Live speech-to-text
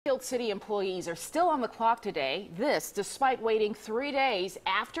Fairfield City employees are still on the clock today. This despite waiting 3 days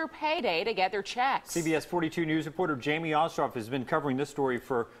after payday to get their checks. CBS 42 News reporter Jamie Ostroff has been covering this story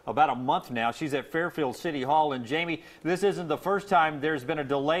for about a month now. She's at Fairfield City Hall. And Jamie, this isn't the first time there's been a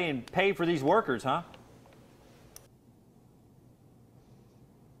delay in pay for these workers, huh?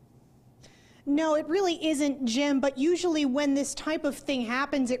 No, it really isn't, Jim, but usually when this type of thing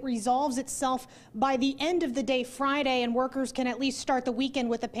happens, it resolves itself by the end of the day Friday, and workers can at least start the weekend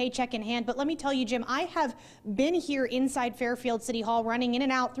with a paycheck in hand. But let me tell you, Jim, I have been here inside Fairfield City Hall, running in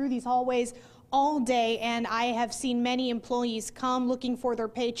and out through these hallways all day, and I have seen many employees come looking for their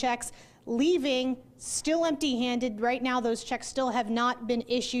paychecks, leaving still empty-handed. Right now, those checks still have not been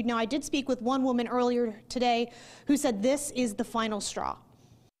issued. Now, I did speak with one woman earlier today who said this is the final straw.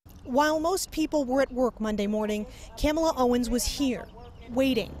 While most people were at work Monday morning, Kamala Owens was here,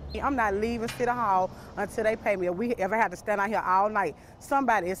 waiting. I'm not leaving City Hall until they pay me. If we ever had to stand out here all night,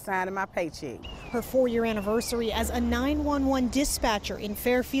 somebody is signing my paycheck. Her 4-year anniversary as a 911 dispatcher in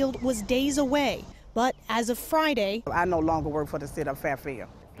Fairfield was days away, but as of Friday, I no longer work for the city of Fairfield.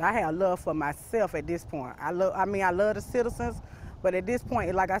 I have love for myself at this point. I love the citizens, but at this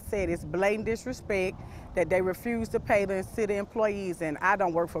point, like I said, it's blatant disrespect that they refuse to pay the city employees, and I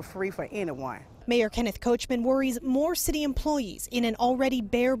don't work for free for anyone. Mayor Kenneth Coachman worries more city employees in an already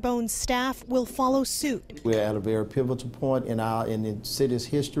bare-bones staff will follow suit. We're at a very pivotal point in the city's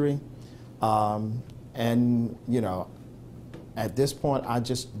history, and you know, at this point, I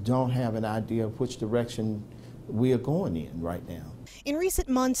just don't have an idea of which direction we are going in right now. In recent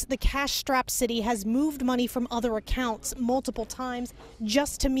months, the cash-strapped city has moved money from other accounts multiple times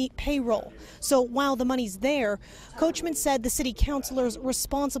just to meet payroll. So while the money's there, Coachman said the city councilors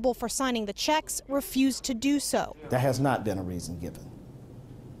responsible for signing the checks refused to do so. There has not been a reason given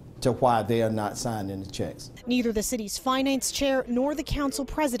to why they are not signing the checks. Neither the city's finance chair nor the council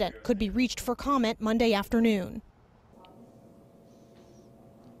president could be reached for comment Monday afternoon.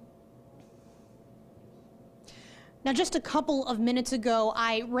 Now, just a couple of minutes ago,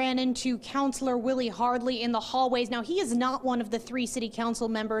 I ran into Councilor Willie Hardley in the hallways. Now, he is not one of the 3 city council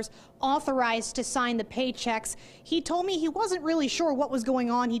members authorized to sign the paychecks. He told me he wasn't really sure what was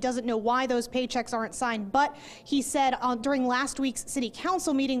going on. He doesn't know why those paychecks aren't signed, but he said during last week's city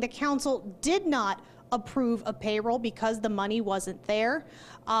council meeting, the council did not approve a payroll because the money wasn't there.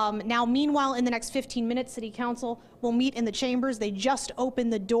 Now, meanwhile, in the next 15 minutes, City Council will meet in the chambers. They just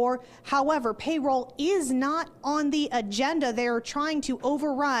opened the door. However, payroll is not on the agenda. They're trying to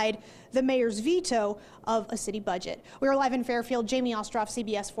override the mayor's veto of a city budget. We are live in Fairfield. Jamie Ostroff,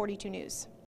 CBS 42 News.